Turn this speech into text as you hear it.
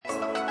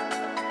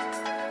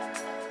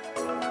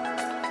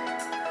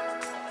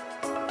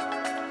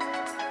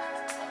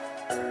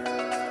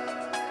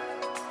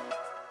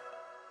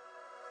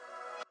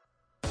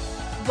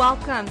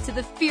Welcome to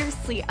the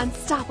Fiercely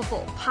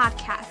Unstoppable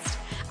podcast.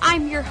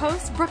 I'm your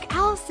host, Brooke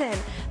Allison,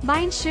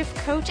 mind shift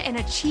coach and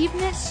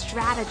achievement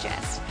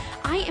strategist.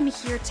 I am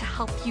here to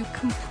help you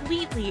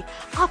completely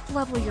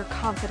up-level your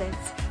confidence,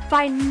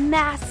 find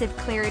massive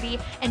clarity,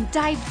 and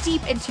dive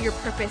deep into your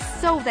purpose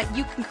so that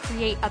you can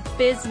create a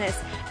business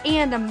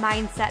and a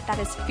mindset that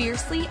is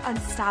fiercely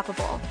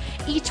unstoppable.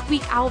 Each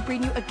week, I will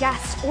bring you a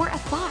guest or a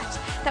thought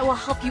that will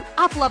help you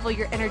up-level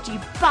your energy,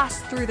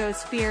 bust through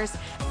those fears,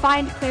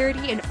 find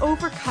clarity, and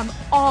overcome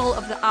all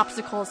of the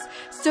obstacles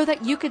so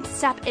that you can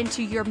step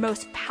into your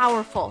most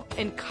powerful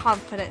and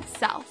confident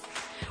self.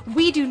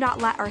 We do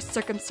not let our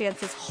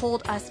circumstances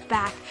hold us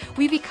back.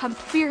 We become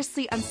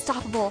fiercely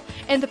unstoppable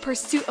in the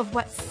pursuit of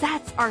what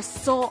sets our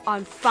soul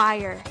on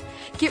fire.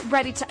 Get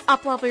ready to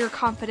up-level your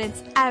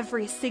confidence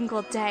every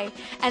single day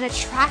and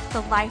attract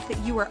the life that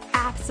you are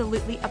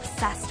absolutely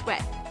obsessed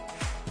with.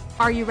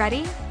 Are you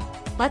ready?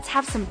 Let's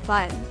have some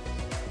fun.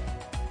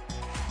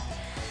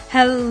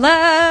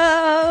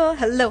 Hello.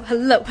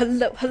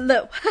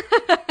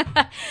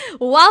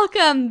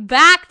 Welcome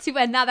back to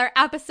another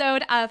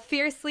episode of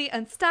Fiercely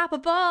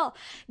Unstoppable.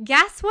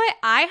 Guess what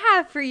I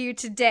have for you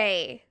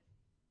today?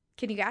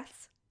 Can you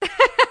guess?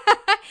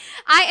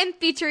 I am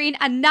featuring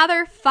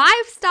another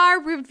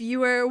 5-star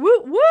reviewer.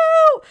 Woo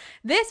woo!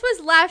 This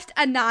was left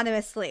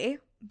anonymously,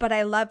 but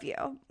I love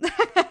you.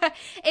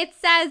 It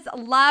says,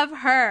 love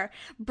her.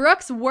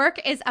 Brooke's work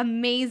is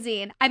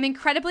amazing. I'm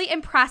incredibly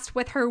impressed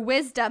with her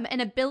wisdom and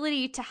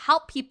ability to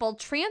help people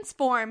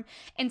transform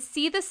and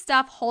see the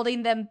stuff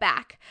holding them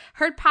back.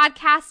 Her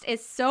podcast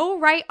is so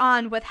right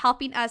on with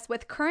helping us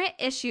with current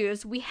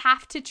issues we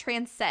have to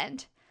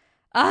transcend.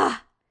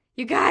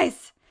 You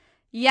guys,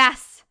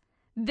 yes.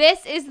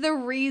 This is the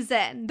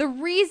reason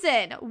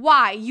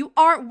why you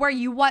aren't where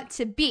you want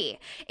to be.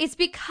 It's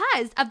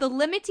because of the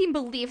limiting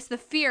beliefs, the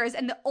fears,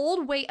 and the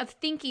old way of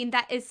thinking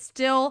that is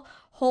still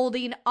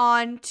holding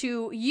on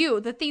to you,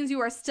 the things you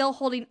are still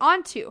holding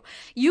on to.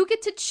 You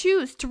get to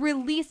choose to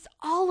release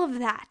all of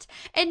that.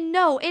 And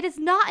no, it is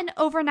not an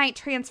overnight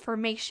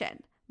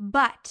transformation,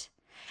 but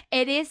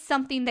it is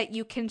something that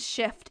you can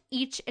shift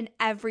each and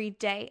every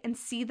day and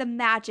see the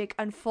magic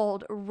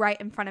unfold right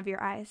in front of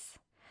your eyes.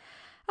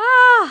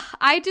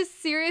 I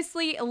just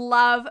seriously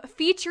love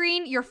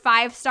featuring your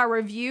 5-star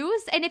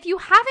reviews. And if you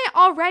haven't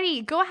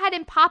already, go ahead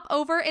and pop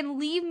over and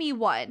leave me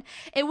one.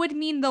 It would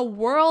mean the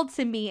world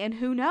to me. And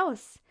who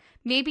knows,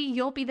 maybe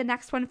you'll be the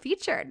next one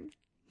featured.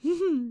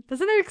 Isn't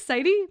that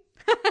exciting?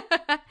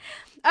 All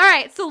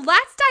right, so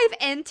let's dive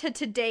into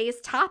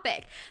today's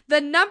topic. The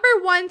number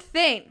one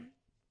thing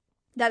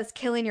that is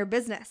killing your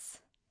business.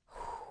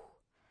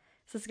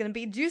 This is going to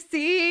be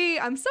juicy.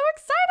 I'm so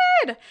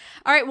excited.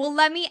 All right, well,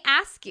 let me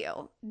ask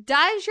you,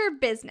 does your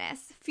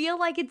business feel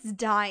like it's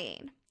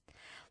dying?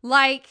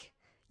 Like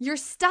you're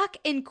stuck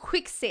in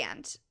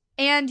quicksand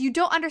and you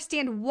don't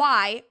understand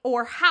why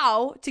or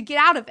how to get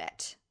out of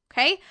it,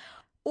 okay?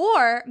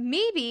 Or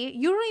maybe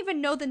you don't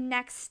even know the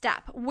next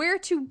step, where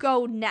to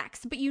go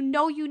next, but you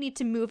know you need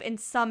to move in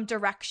some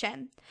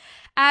direction.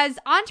 As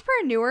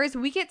entrepreneurs,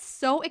 we get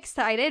so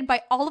excited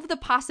by all of the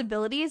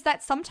possibilities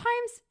that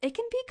sometimes it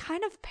can be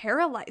kind of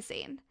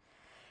paralyzing.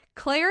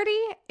 Clarity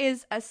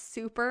is a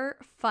super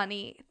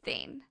funny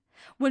thing.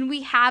 When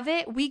we have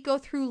it, we go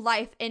through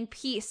life in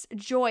peace,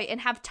 joy,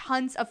 and have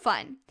tons of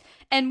fun.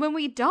 And when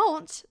we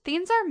don't,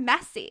 things are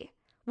messy.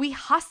 We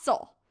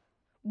hustle.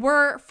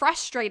 We're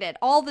frustrated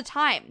all the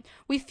time.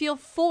 We feel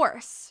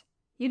force.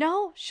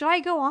 Should I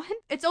go on?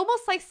 It's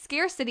almost like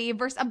scarcity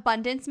versus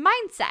abundance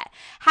mindset.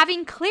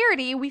 Having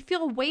clarity, we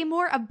feel way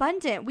more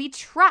abundant. We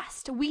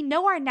trust. We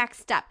know our next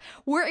step.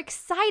 We're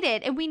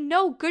excited and we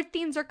know good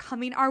things are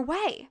coming our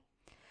way.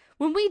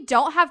 When we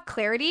don't have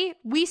clarity,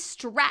 we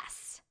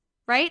stress,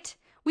 right?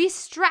 We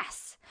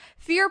stress.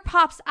 Fear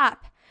pops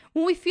up.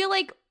 When we feel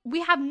like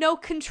we have no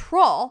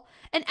control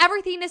and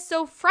everything is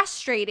so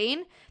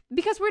frustrating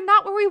because we're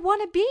not where we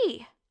want to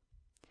be.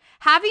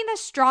 Having a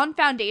strong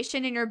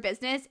foundation in your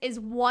business is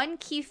one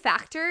key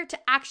factor to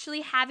actually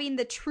having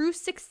the true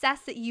success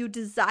that you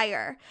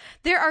desire.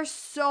 There are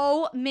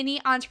so many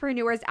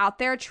entrepreneurs out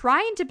there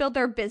trying to build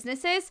their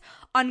businesses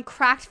on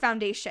cracked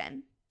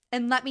foundation.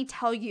 And let me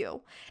tell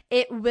you,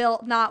 it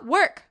will not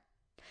work.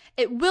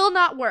 It will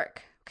not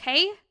work,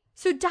 okay?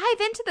 So dive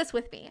into this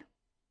with me.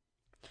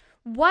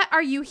 What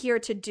are you here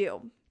to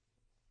do?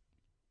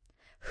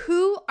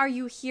 Who are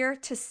you here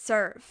to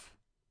serve?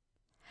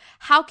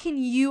 How can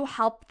you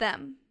help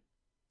them?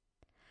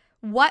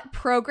 What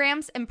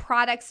programs and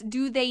products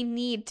do they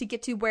need to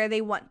get to where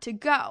they want to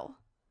go?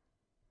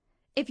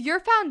 If your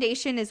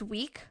foundation is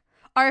weak,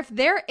 or if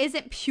there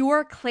isn't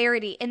pure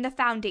clarity in the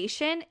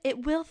foundation,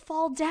 it will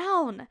fall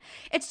down.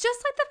 It's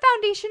just like the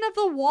foundation of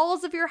the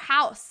walls of your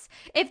house.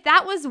 If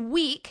that was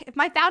weak, if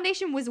my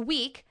foundation was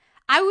weak,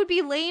 I would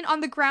be laying on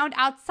the ground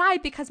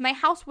outside because my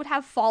house would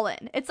have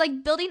fallen. It's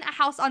like building a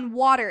house on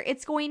water.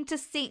 It's going to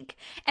sink.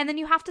 And then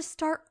you have to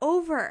start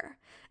over.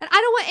 And I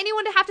don't want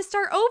anyone to have to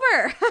start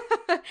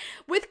over.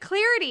 With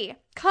clarity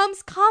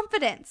comes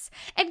confidence.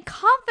 And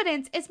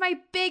confidence is my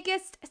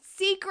biggest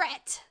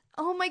secret.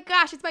 Oh my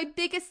gosh, it's my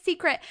biggest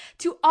secret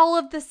to all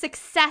of the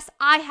success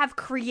I have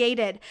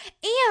created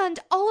and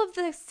all of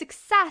the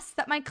success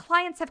that my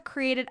clients have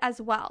created as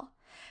well.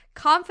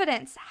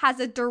 Confidence has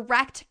a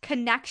direct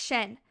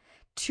connection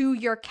to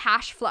your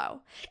cash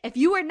flow. If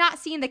you are not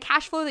seeing the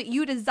cash flow that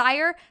you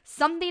desire,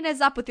 something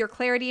is up with your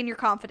clarity and your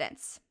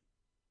confidence.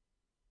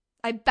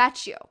 I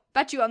bet you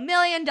 $1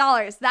 million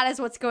that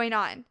is what's going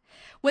on.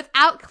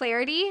 Without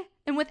clarity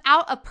and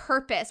without a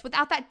purpose,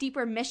 without that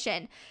deeper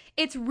mission,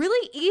 it's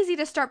really easy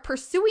to start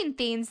pursuing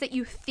things that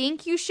you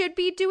think you should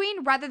be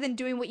doing rather than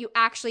doing what you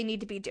actually need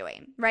to be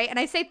doing, right? And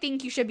I say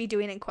think you should be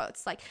doing in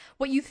quotes, like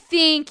what you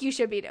think you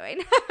should be doing,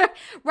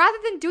 rather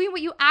than doing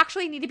what you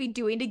actually need to be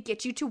doing to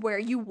get you to where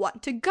you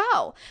want to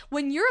go.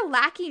 When you're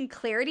lacking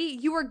clarity,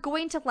 you are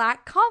going to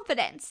lack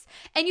confidence,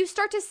 and you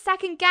start to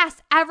second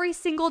guess every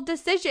single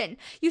decision.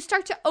 You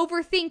start to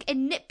overthink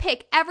and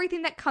nitpick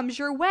everything that comes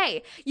your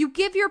way. You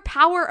give your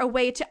power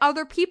away to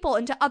other people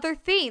and to other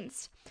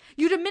things.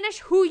 You diminish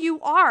who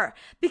you are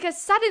because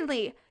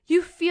suddenly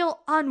you feel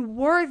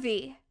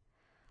unworthy.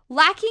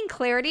 Lacking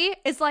clarity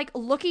is like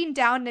looking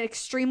down an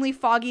extremely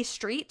foggy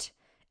street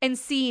and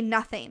seeing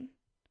nothing.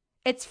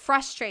 It's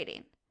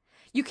frustrating.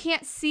 You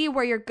can't see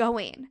where you're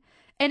going,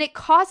 and it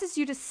causes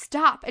you to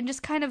stop and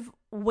just kind of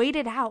wait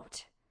it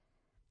out.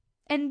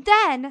 And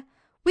then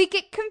we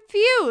get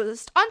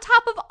confused on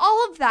top of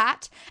all of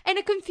that, and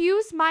a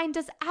confused mind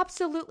does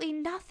absolutely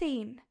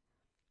nothing.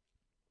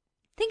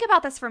 Think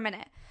about this for a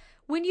minute.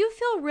 When you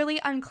feel really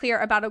unclear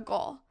about a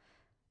goal,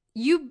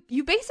 you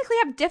basically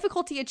have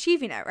difficulty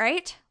achieving it,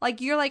 right?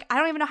 Like you're like, I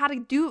don't even know how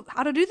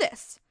to do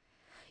this.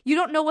 You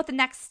don't know what the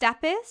next step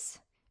is.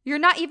 You're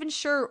not even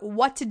sure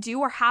what to do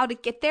or how to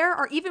get there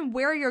or even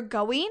where you're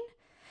going.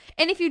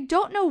 And if you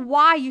don't know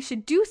why you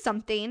should do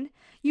something,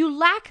 you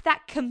lack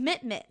that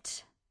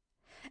commitment.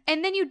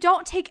 And then you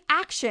don't take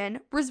action,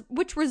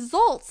 which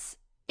results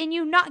in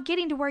you not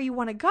getting to where you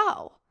want to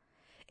go.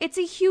 It's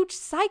a huge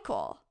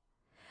cycle.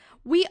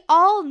 We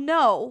all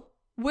know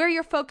where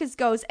your focus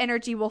goes,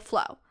 energy will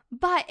flow.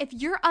 But if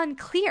you're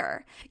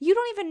unclear, you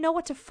don't even know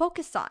what to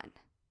focus on.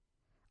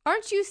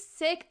 Aren't you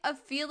sick of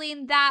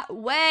feeling that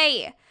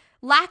way?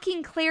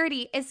 Lacking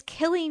clarity is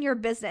killing your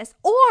business,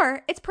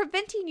 or it's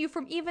preventing you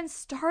from even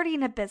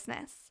starting a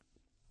business.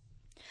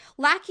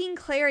 Lacking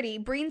clarity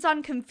brings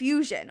on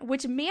confusion,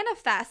 which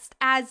manifests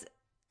as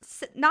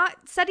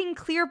not setting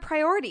clear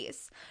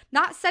priorities,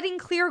 not setting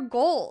clear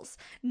goals,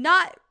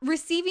 not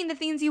receiving the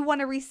things you want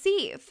to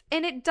receive.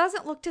 And it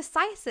doesn't look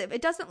decisive.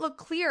 It doesn't look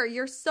clear.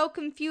 You're so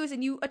confused,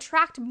 and you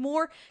attract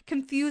more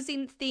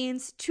confusing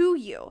things to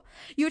you.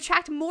 You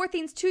attract more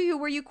things to you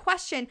where you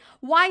question,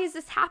 why is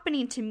this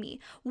happening to me?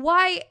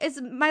 Why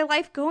is my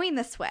life going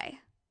this way?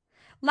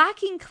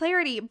 Lacking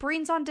clarity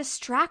brings on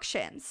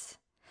distractions,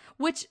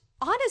 which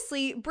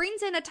honestly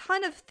brings in a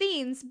ton of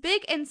things,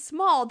 big and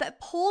small,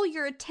 that pull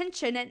your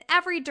attention in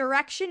every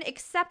direction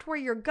except where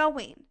you're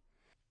going.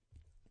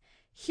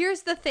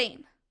 Here's the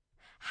thing.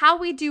 How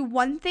we do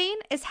one thing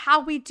is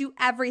how we do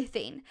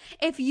everything.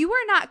 If you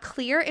are not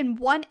clear in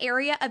one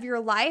area of your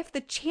life, the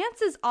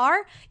chances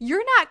are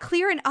you're not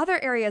clear in other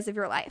areas of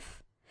your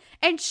life.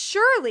 And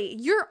surely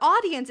your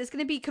audience is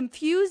going to be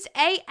confused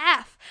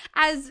AF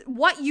as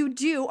what you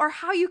do or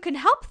how you can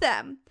help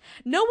them.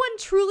 No one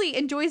truly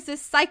enjoys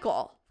this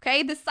cycle.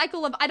 Okay, this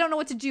cycle of I don't know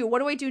what to do. What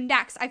do I do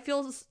next? I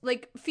feel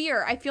like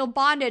fear. I feel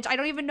bondage. I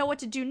don't even know what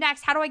to do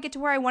next. How do I get to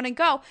where I want to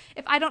go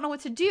if I don't know what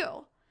to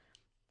do?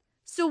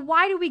 So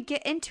why do we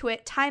get into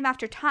it time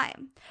after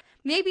time?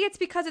 Maybe it's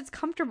because it's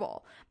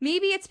comfortable.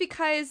 Maybe it's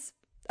because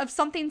of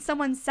something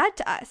someone said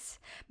to us.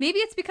 Maybe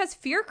it's because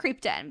fear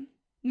creeped in.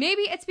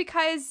 Maybe it's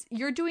because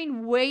you're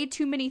doing way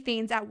too many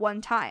things at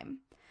one time.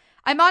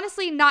 I'm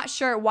honestly not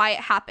sure why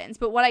it happens,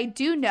 but what I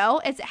do know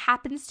is it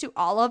happens to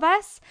all of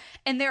us,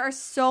 and there are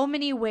so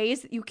many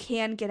ways that you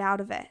can get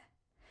out of it.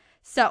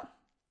 So,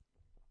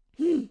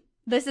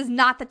 this is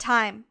not the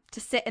time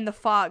to sit in the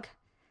fog.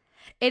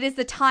 It is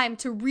the time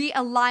to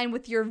realign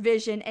with your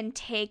vision and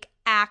take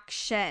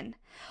action.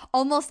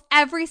 Almost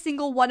every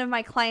single one of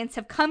my clients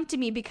have come to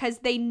me because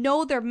they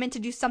know they're meant to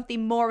do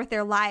something more with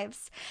their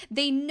lives.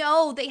 They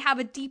know they have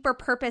a deeper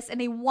purpose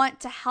and they want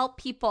to help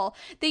people.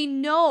 They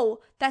know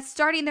that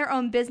starting their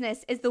own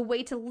business is the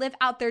way to live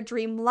out their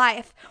dream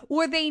life,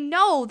 or they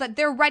know that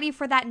they're ready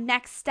for that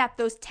next step,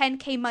 those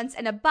 10K months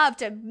and above,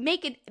 to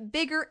make a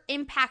bigger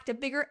impact, a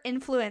bigger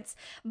influence.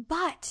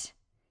 But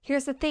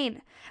here's the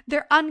thing,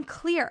 they're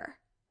unclear.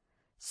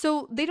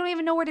 So they don't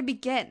even know where to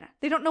begin.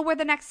 They don't know where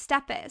the next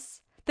step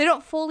is. They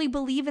don't fully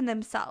believe in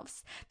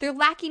themselves. They're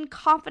lacking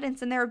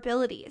confidence in their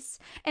abilities.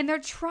 And they're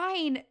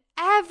trying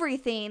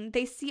everything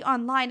they see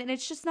online, and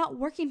it's just not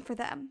working for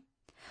them.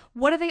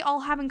 What do they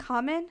all have in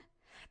common?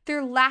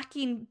 They're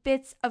lacking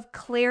bits of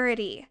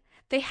clarity.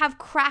 They have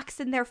cracks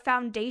in their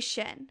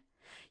foundation.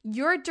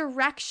 Your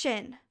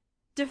direction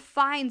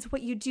defines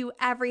what you do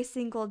every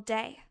single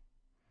day.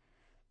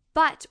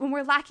 But when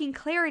we're lacking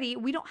clarity,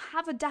 we don't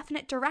have a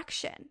definite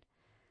direction.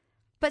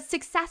 But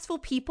successful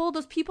people,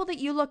 those people that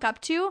you look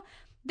up to,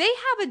 They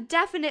have a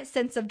definite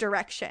sense of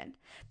direction.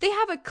 They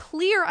have a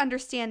clear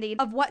understanding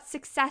of what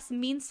success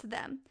means to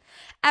them.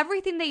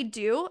 Everything they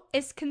do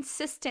is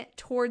consistent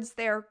towards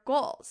their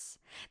goals.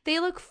 They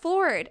look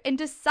forward and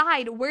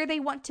decide where they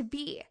want to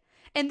be,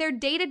 and their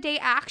day-to-day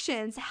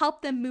actions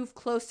help them move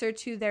closer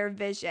to their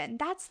vision.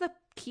 That's the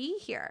key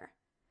here.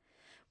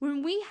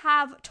 When we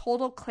have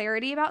total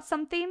clarity about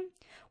something,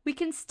 we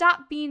can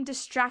stop being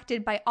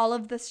distracted by all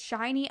of the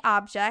shiny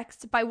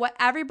objects, by what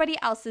everybody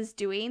else is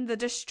doing, the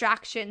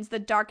distractions, the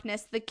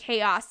darkness, the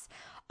chaos,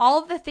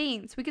 all of the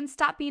things. We can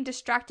stop being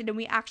distracted and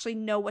we actually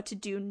know what to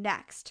do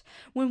next.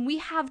 When we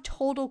have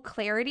total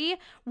clarity,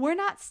 we're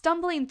not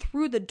stumbling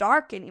through the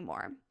dark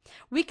anymore.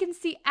 We can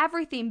see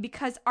everything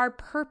because our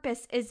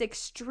purpose is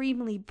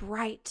extremely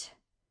bright.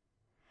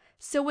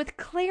 So with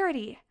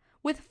clarity,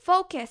 with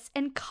focus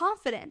and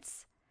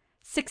confidence,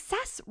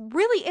 success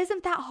really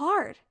isn't that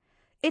hard.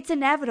 It's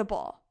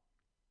inevitable.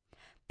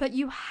 But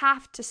you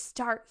have to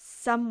start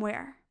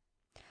somewhere.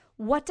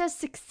 What does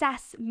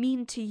success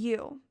mean to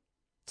you?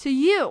 To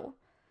you.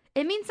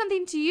 It means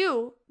something to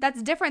you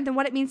that's different than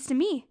what it means to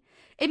me.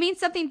 It means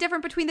something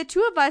different between the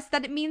two of us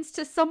that it means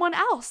to someone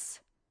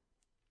else.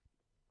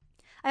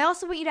 I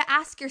also want you to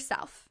ask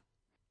yourself,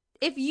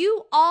 if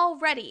you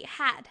already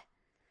had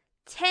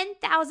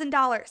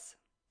 $10,000,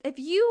 if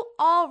you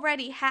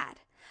already had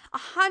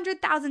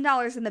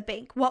 $100,000 in the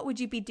bank, what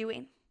would you be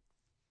doing?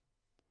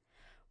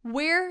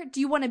 Where do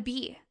you want to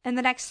be in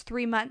the next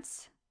 3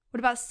 months? What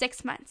about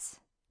 6 months?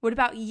 What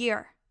about a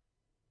year?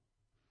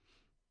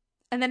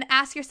 And then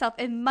ask yourself,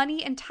 if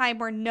money and time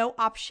were no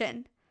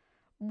option,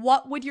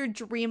 what would your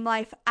dream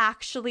life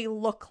actually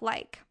look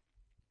like?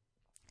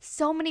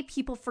 So many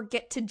people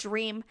forget to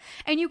dream.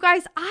 And you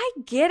guys, I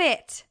get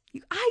it.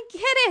 I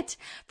get it.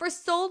 For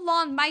so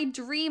long, my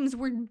dreams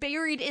were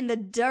buried in the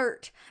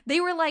dirt. They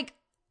were like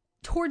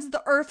towards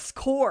the earth's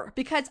core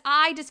because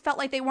I just felt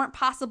like they weren't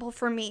possible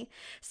for me.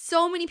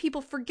 So many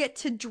people forget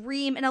to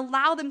dream and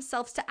allow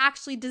themselves to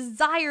actually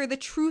desire the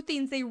true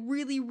things they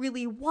really,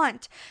 really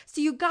want.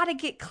 So you got to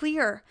get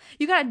clear.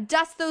 You got to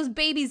dust those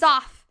babies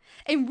off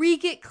and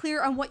re-get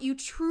clear on what you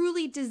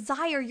truly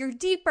desire, your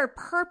deeper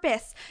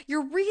purpose,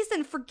 your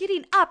reason for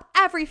getting up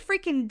every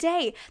freaking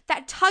day,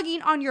 that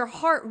tugging on your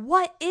heart.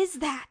 What is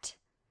that?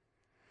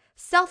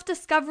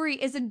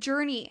 Self-discovery is a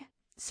journey,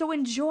 so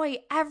enjoy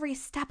every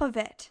step of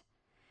it.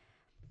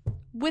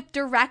 With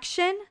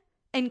direction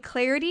and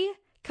clarity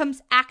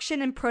comes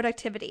action and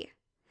productivity.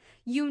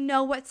 You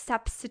know what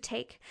steps to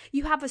take.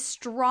 You have a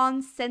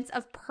strong sense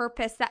of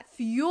purpose that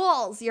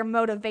fuels your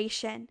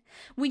motivation.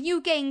 When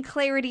you gain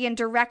clarity and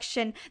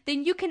direction,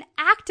 then you can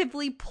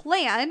actively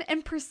plan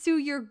and pursue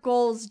your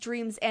goals,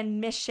 dreams,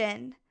 and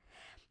mission.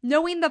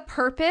 Knowing the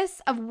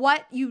purpose of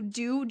what you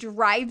do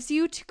drives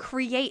you to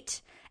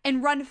create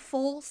and run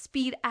full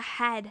speed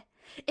ahead.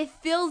 It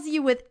fills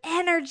you with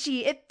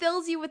energy. It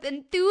fills you with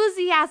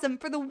enthusiasm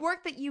for the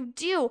work that you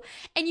do.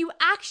 And you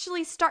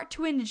actually start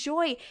to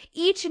enjoy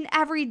each and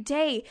every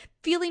day,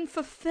 feeling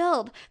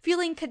fulfilled,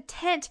 feeling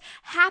content,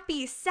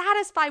 happy,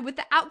 satisfied with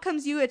the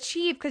outcomes you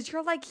achieve because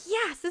you're like,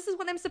 yes, this is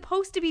what I'm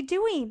supposed to be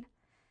doing.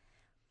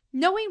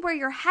 Knowing where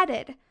you're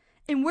headed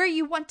and where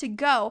you want to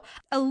go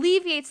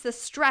alleviates the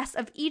stress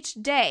of each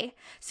day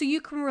so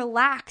you can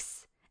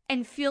relax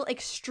and feel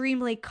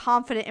extremely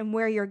confident in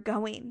where you're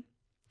going.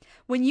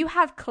 When you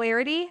have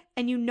clarity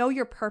and you know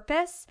your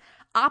purpose,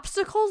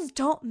 obstacles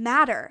don't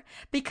matter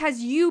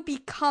because you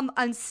become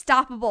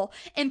unstoppable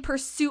in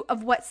pursuit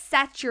of what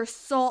sets your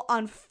soul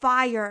on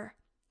fire.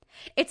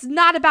 It's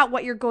not about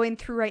what you're going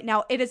through right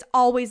now. It is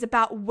always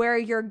about where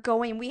you're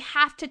going. We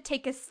have to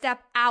take a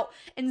step out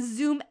and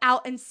zoom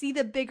out and see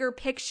the bigger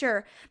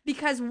picture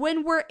because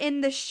when we're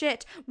in the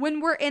shit, when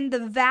we're in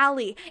the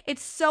valley,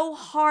 it's so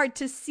hard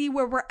to see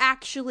where we're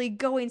actually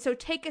going. So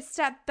take a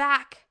step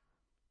back.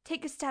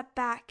 Take a step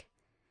back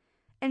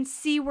and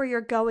see where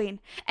you're going,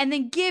 and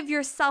then give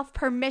yourself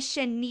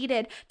permission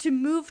needed to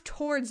move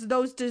towards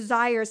those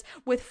desires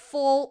with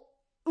full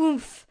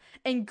oomph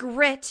and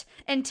grit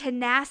and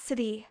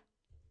tenacity,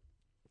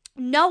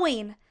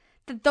 knowing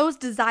that those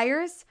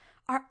desires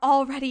are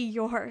already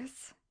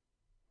yours.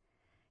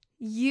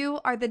 You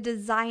are the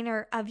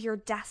designer of your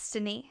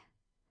destiny.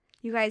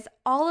 You guys,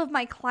 all of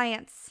my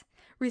clients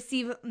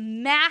receive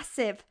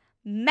massive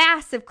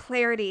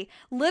clarity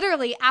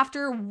literally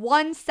after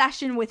one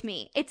session with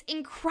me. It's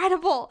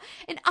incredible.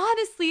 And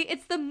honestly,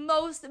 it's the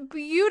most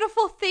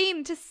beautiful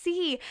thing to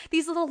see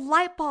these little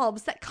light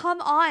bulbs that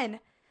come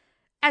on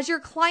as your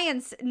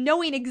clients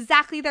knowing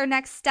exactly their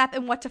next step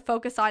and what to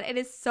focus on. It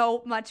is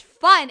so much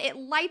fun. It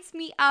lights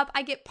me up.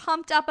 I get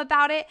pumped up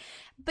about it.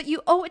 But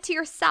you owe it to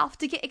yourself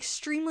to get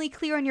extremely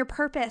clear on your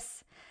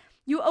purpose.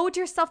 You owe it to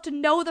yourself to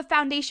know the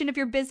foundation of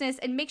your business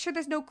and make sure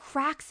there's no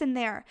cracks in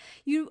there.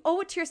 You owe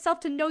it to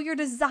yourself to know your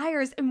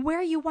desires and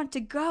where you want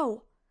to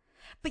go.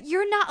 But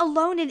you're not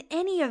alone in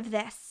any of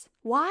this.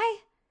 Why?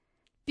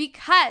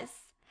 Because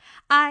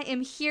I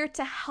am here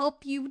to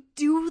help you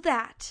do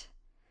that.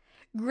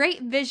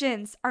 Great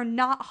visions are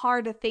not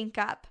hard to think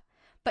up,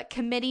 but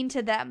committing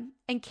to them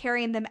and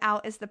carrying them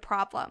out is the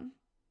problem.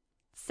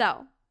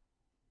 So,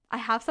 I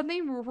have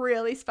something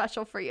really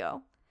special for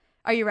you.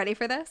 Are you ready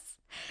for this?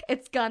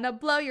 It's gonna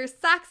blow your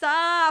socks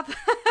off.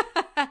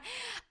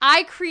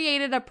 I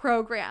created a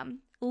program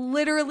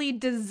literally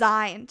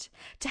designed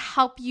to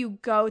help you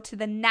go to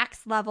the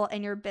next level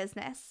in your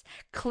business,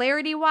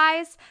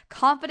 clarity-wise,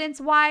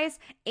 confidence-wise,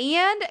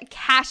 and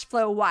cash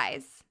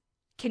flow-wise.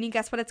 Can you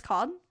guess what it's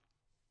called?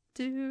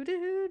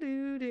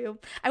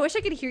 I wish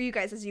I could hear you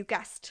guys as you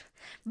guessed,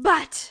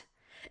 but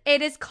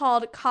it is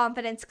called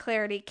Confidence,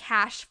 Clarity,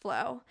 Cash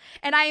Flow.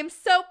 And I am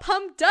so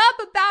pumped up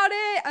about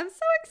it. I'm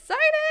so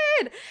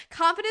excited.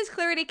 Confidence,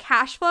 Clarity,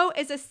 Cash Flow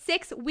is a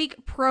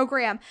 6-week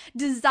program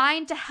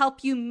designed to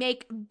help you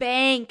make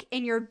bank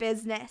in your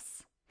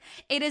business.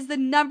 It is the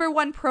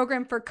 #1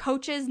 program for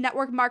coaches,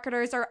 network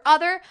marketers, or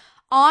other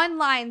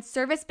online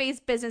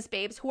service-based business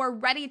babes who are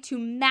ready to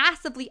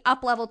massively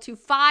up-level to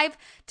 5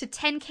 to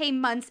 10K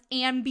months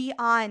and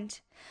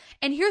beyond.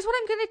 And here's what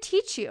I'm going to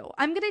teach you.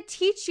 I'm going to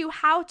teach you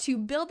how to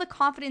build the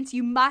confidence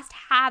you must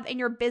have in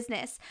your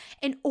business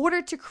in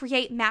order to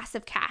create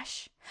massive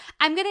cash.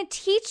 I'm going to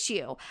teach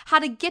you how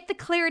to get the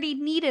clarity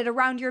needed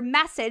around your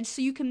message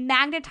so you can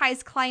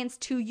magnetize clients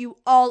to you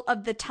all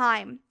of the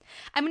time.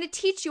 I'm going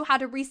to teach you how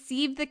to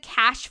receive the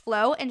cash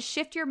flow and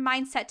shift your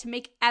mindset to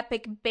make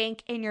epic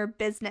bank in your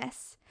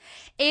business.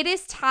 It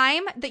is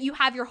time that you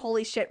have your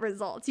holy shit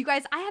results. You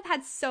guys, I have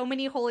had so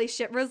many holy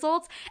shit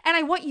results, and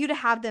I want you to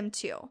have them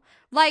too.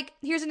 Like,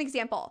 here's an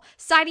example.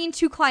 Signing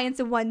 2 clients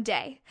in one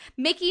day.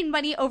 Making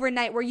money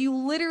overnight where you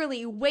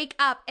literally wake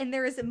up and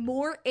there is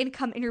more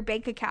income in your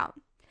bank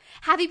account.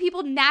 Having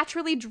people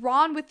naturally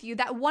drawn with you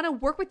that want to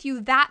work with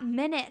you that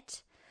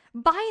minute.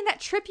 Buying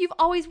that trip you've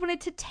always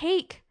wanted to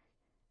take.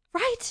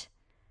 Right?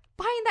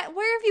 Buying that,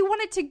 where have you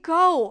wanted to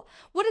go?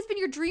 What has been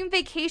your dream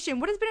vacation?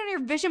 What has been on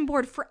your vision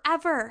board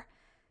forever?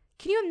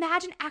 Can you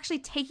imagine actually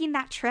taking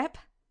that trip?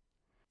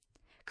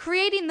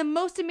 Creating the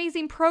most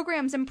amazing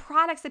programs and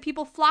products that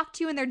people flock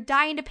to and they're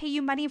dying to pay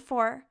you money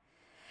for.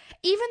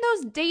 Even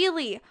those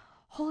daily,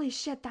 holy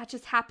shit, that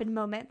just happened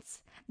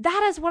moments.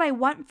 That is what I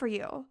want for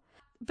you.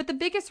 But the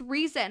biggest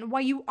reason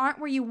why you aren't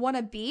where you want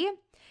to be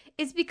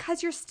is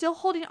because you're still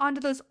holding on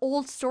to those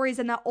old stories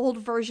and that old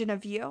version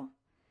of you.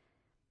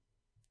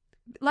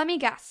 Let me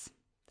guess.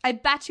 I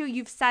bet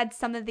you've said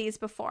some of these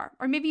before,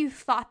 or maybe you've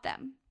thought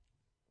them.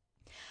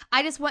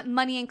 I just want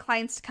money and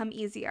clients to come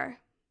easier.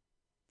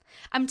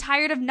 I'm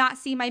tired of not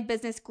seeing my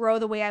business grow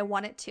the way I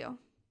want it to.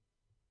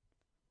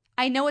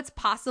 I know it's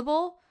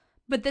possible,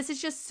 but this is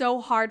just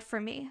so hard for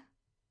me.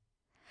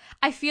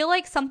 I feel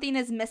like something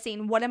is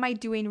missing. What am I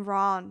doing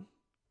wrong?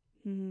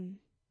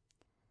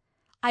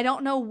 I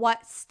don't know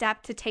what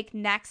step to take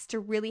next to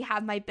really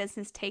have my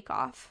business take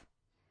off.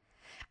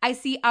 I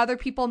see other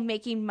people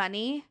making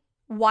money.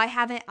 Why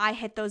haven't I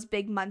hit those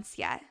big months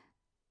yet?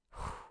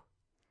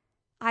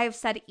 I have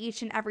said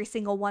each and every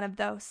single one of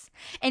those.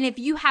 And if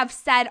you have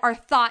said or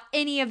thought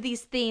any of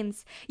these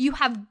things, you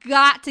have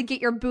got to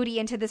get your booty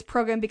into this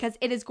program because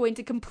it is going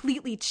to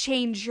completely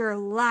change your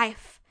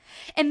life.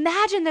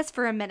 Imagine this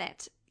for a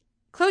minute.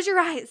 Close your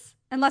eyes.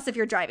 Unless if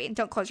you're driving,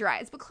 don't close your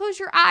eyes, but close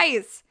your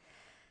eyes.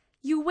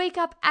 You wake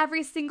up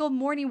every single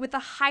morning with a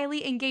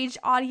highly engaged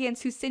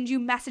audience who send you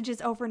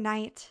messages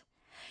overnight.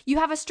 You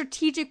have a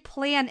strategic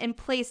plan in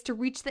place to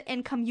reach the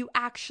income you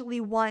actually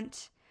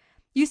want.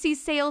 You see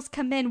sales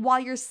come in while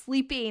you're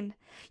sleeping.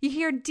 You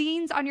hear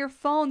dings on your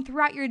phone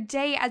throughout your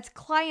day as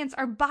clients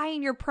are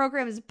buying your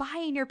programs,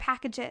 buying your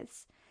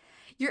packages.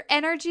 Your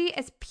energy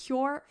is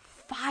pure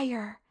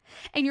fire,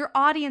 and your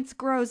audience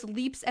grows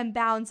leaps and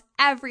bounds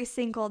every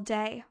single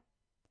day.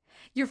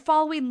 Your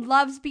following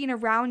loves being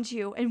around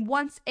you and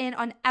wants in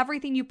on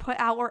everything you put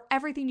out or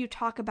everything you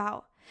talk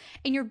about,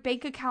 and your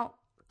bank account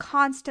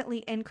constantly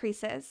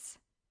increases.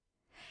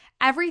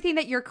 Everything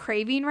that you're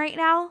craving right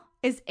now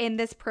is in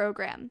this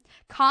program.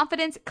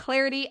 Confidence,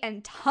 clarity,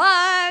 and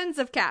tons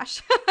of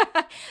cash.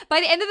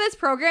 By the end of this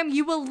program,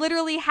 you will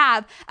literally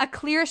have a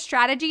clear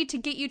strategy to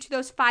get you to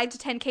those 5 to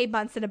 10K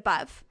months and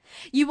above.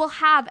 You will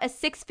have a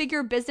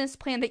 6-figure business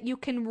plan that you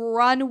can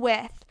run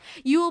with.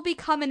 You will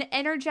become an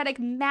energetic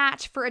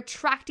match for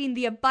attracting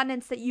the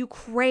abundance that you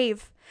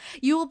crave.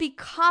 You will be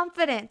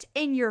confident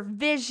in your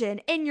vision,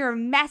 in your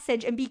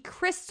message, and be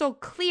crystal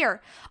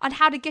clear on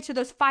how to get to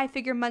those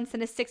 5-figure months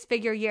in a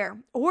 6-figure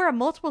year or a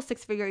multiple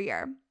 6-figure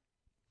year.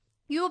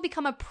 You will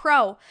become a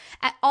pro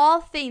at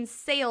all things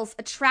sales,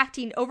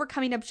 attracting,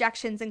 overcoming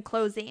objections, and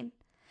closing.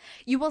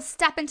 You will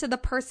step into the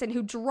person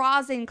who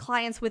draws in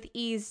clients with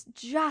ease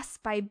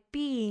just by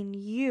being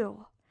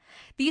you.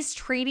 These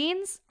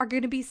trainings are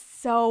going to be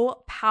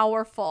so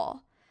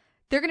powerful.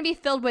 They're going to be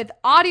filled with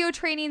audio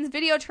trainings,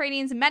 video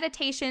trainings,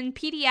 meditation,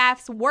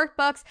 PDFs,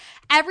 workbooks,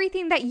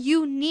 everything that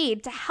you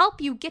need to help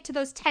you get to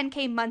those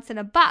 10K months and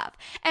above.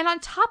 And on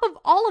top of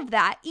all of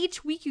that,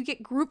 each week you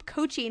get group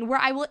coaching where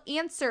I will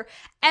answer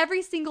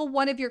every single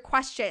one of your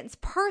questions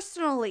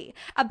personally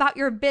about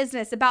your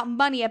business, about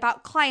money,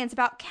 about clients,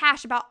 about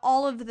cash, about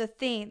all of the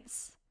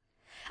things.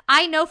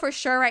 I know for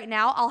sure right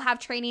now I'll have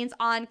trainings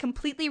on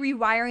completely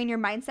rewiring your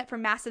mindset for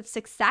massive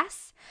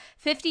success,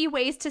 50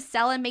 ways to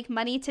sell and make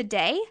money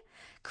today,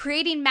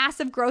 creating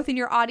massive growth in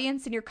your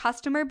audience and your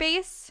customer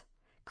base,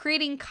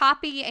 creating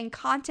copy and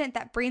content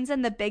that brings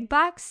in the big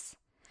bucks,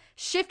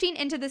 shifting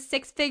into the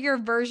six-figure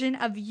version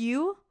of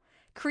you,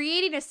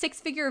 creating a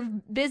six-figure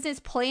business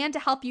plan to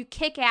help you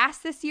kick ass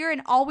this year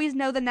and always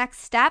know the next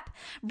step,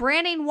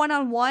 branding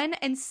one-on-one,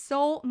 and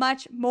so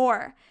much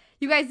more.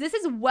 You guys, this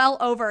is well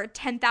over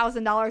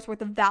 $10,000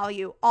 worth of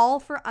value, all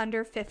for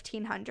under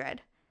 $1,500.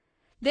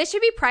 This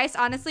should be priced,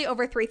 honestly,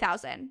 over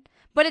 $3,000,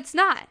 but it's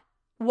not.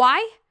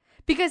 Why?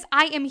 Because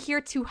I am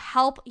here to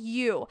help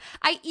you.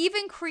 I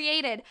even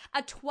created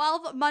a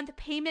 12-month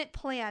payment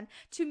plan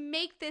to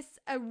make this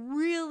a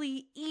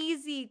really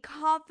easy,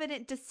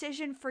 confident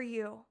decision for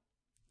you.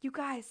 You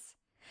guys,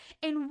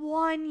 in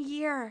 1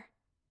 year,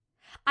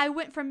 I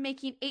went from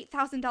making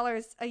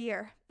 $8,000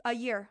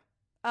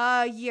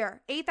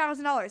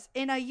 $8,000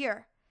 in a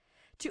year,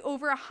 to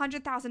over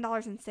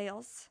 $100,000 in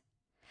sales.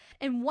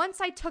 And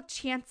once I took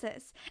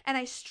chances and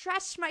I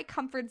stretched my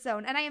comfort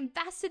zone and I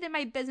invested in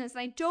my business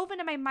and I dove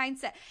into my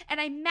mindset and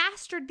I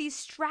mastered these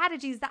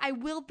strategies that I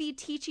will be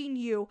teaching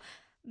you,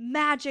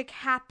 magic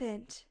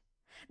happened.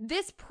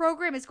 This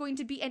program is going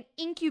to be an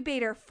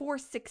incubator for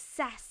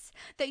success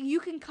that you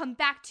can come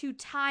back to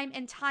time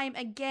and time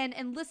again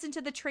and listen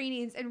to the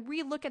trainings and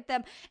re-look at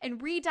them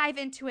and re-dive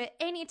into it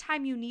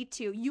anytime you need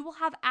to. You will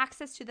have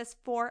access to this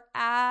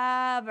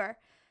forever.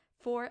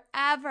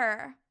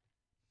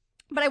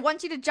 But I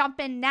want you to jump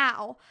in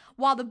now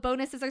while the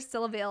bonuses are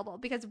still available,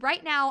 because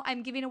right now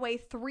I'm giving away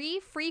 3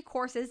 free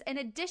courses in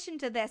addition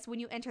to this when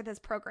you enter this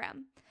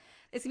program.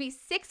 It's going to be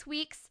 6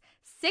 weeks,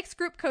 6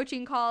 group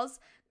coaching calls,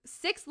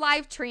 6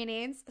 live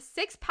trainings,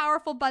 6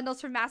 powerful bundles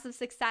for massive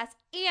success,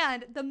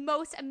 and the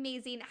most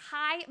amazing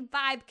high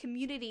vibe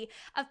community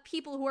of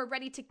people who are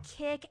ready to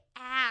kick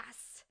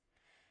ass.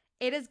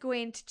 It is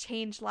going to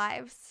change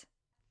lives,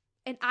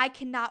 and I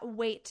cannot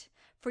wait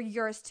for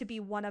yours to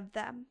be one of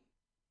them.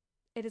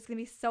 It is going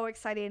to be so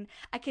exciting.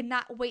 I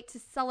cannot wait to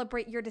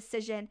celebrate your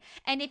decision.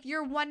 And if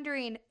you're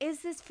wondering,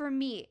 is this for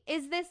me?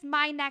 Is this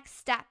my next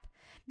step?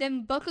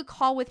 Then book a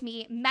call with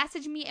me.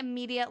 Message me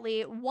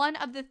immediately, one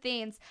of the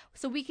things,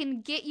 so we can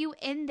get you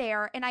in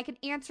there and I can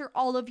answer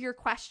all of your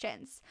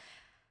questions.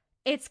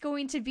 It's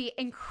going to be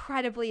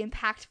incredibly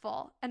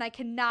impactful, and I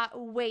cannot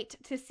wait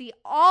to see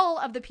all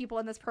of the people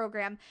in this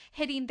program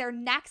hitting their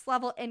next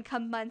level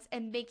income months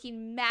and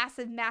making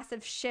massive,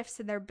 massive shifts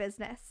in their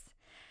business.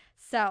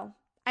 So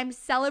I'm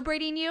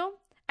celebrating you.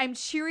 I'm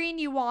cheering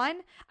you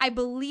on. I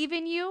believe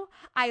in you.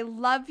 I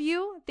love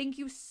you. Thank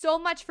you so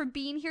much for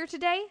being here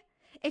today.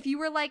 If you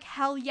were like,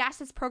 hell yes,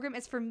 this program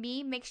is for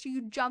me, make sure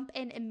you jump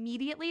in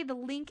immediately. The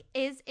link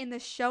is in the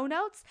show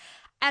notes,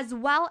 as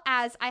well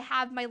as I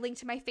have my link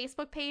to my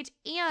Facebook page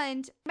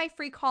and my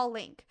free call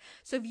link.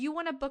 So if you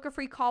want to book a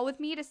free call with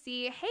me to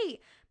see, hey,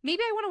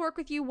 maybe I want to work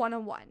with you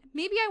one-on-one.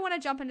 Maybe I want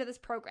to jump into this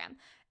program.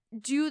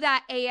 Do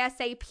that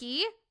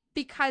ASAP,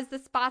 because the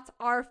spots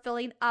are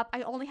filling up.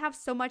 I only have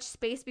so much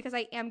space because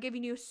I am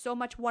giving you so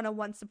much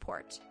one-on-one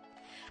support.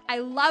 I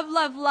love,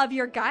 love, love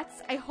your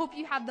guts. I hope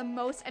you have the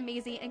most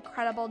amazing,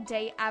 incredible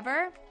day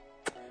ever.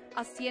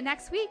 I'll see you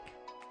next week.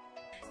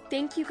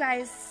 Thank you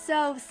guys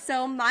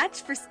so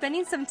much for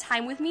spending some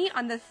time with me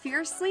on the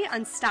Fiercely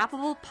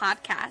Unstoppable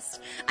podcast.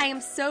 I am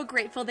so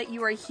grateful that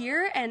you are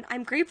here, and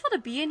I'm grateful to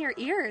be in your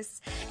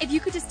ears. If you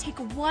could just take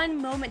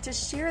one moment to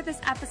share this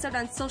episode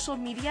on social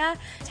media,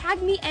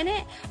 tag me in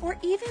it, or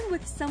even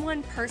with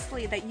someone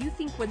personally that you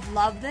think would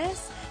love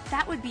this,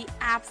 that would be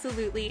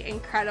absolutely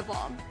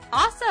incredible.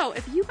 Also,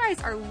 if you guys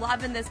are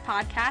loving this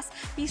podcast,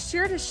 be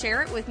sure to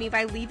share it with me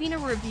by leaving a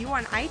review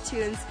on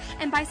iTunes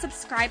and by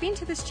subscribing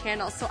to this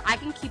channel so I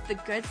can keep the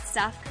good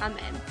stuff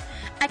coming.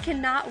 I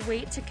cannot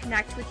wait to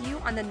connect with you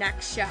on the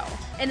next show.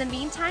 In the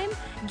meantime,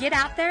 get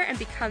out there and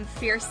become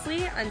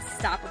fiercely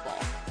unstoppable.